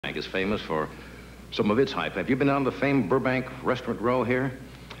Burbank is famous for some of its hype. Have you been down to the famed Burbank Restaurant Row here?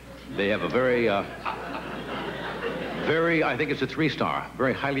 They have a very, I think it's a 3-star,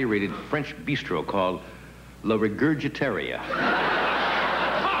 very highly rated French bistro called La Regurgitaria.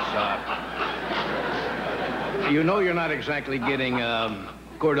 You know you're not exactly getting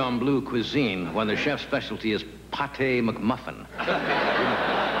cordon bleu cuisine when the chef's specialty is pâté McMuffin.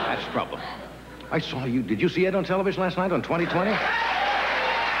 That's the problem. I saw you. Did you see it on television last night on 2020?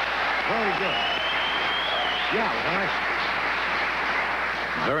 Very good. Yeah,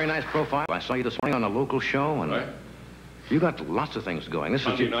 very nice profile. I saw you this morning on a local show, and you got lots of things going. This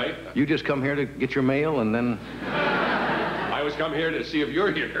Sunday is night. You just come here to get your mail, and then I was come here to see if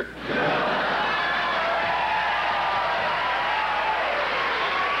you're here.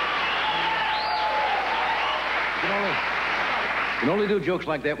 You can only do jokes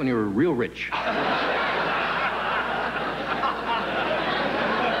like that when you're real rich.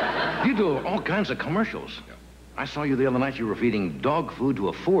 You do all kinds of commercials. I saw you the other night. You were feeding dog food to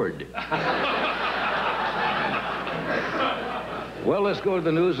a Ford. Well, let's go to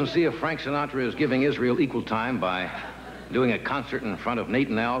the news and see if Frank Sinatra is giving Israel equal time by doing a concert in front of Nate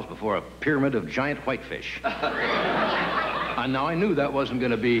and Al's before a pyramid of giant whitefish. And now I knew that wasn't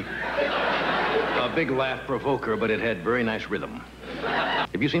going to be a big laugh provoker, but it had very nice rhythm.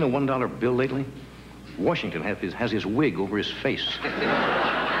 Have you seen a $1 bill lately? Washington has his wig over his face.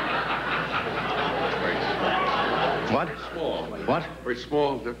 What? Small. What? Very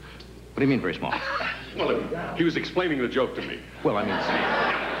small. What do you mean very small? Well, he was explaining the joke to me. Well, I mean,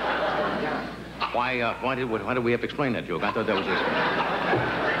 why did we have to explain that joke? I thought that was just...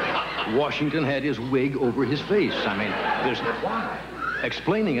 Washington had his wig over his face. I mean,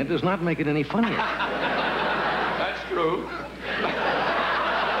 explaining it does not make it any funnier. That's true.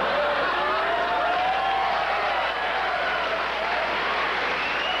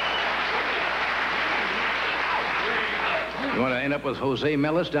 You want to end up with Jose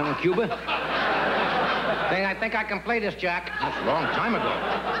Melis down in Cuba? I think I can play this, Jack. That's a long time ago.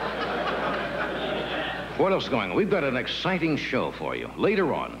 What else is going on? We've got an exciting show for you.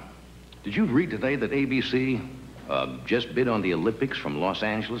 Later on, did you read today that ABC just bid on the Olympics from Los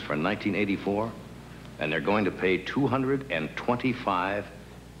Angeles for 1984? And they're going to pay $225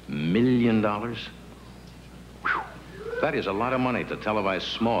 million? Whew. That is a lot of money to televise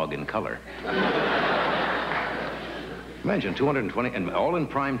smog in color. Imagine 220, and all in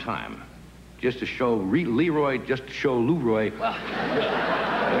prime time, just to show Leroy, just to show Leroy. Well,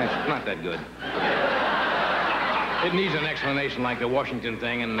 that's not that good. It needs an explanation like the Washington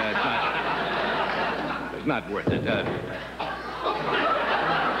thing, and it's not worth it.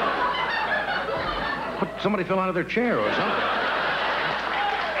 Somebody fell out of their chair or something.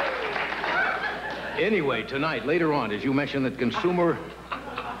 Anyway, tonight, later on, as you mentioned, that consumer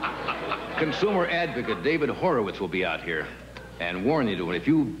advocate David Horowitz will be out here and warn you to, if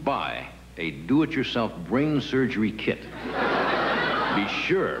you buy a do-it-yourself brain surgery kit, be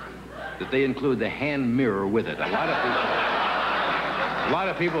sure that they include the hand mirror with it. A lot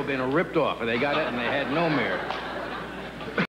of people have been ripped off, and they got it and they had no mirror.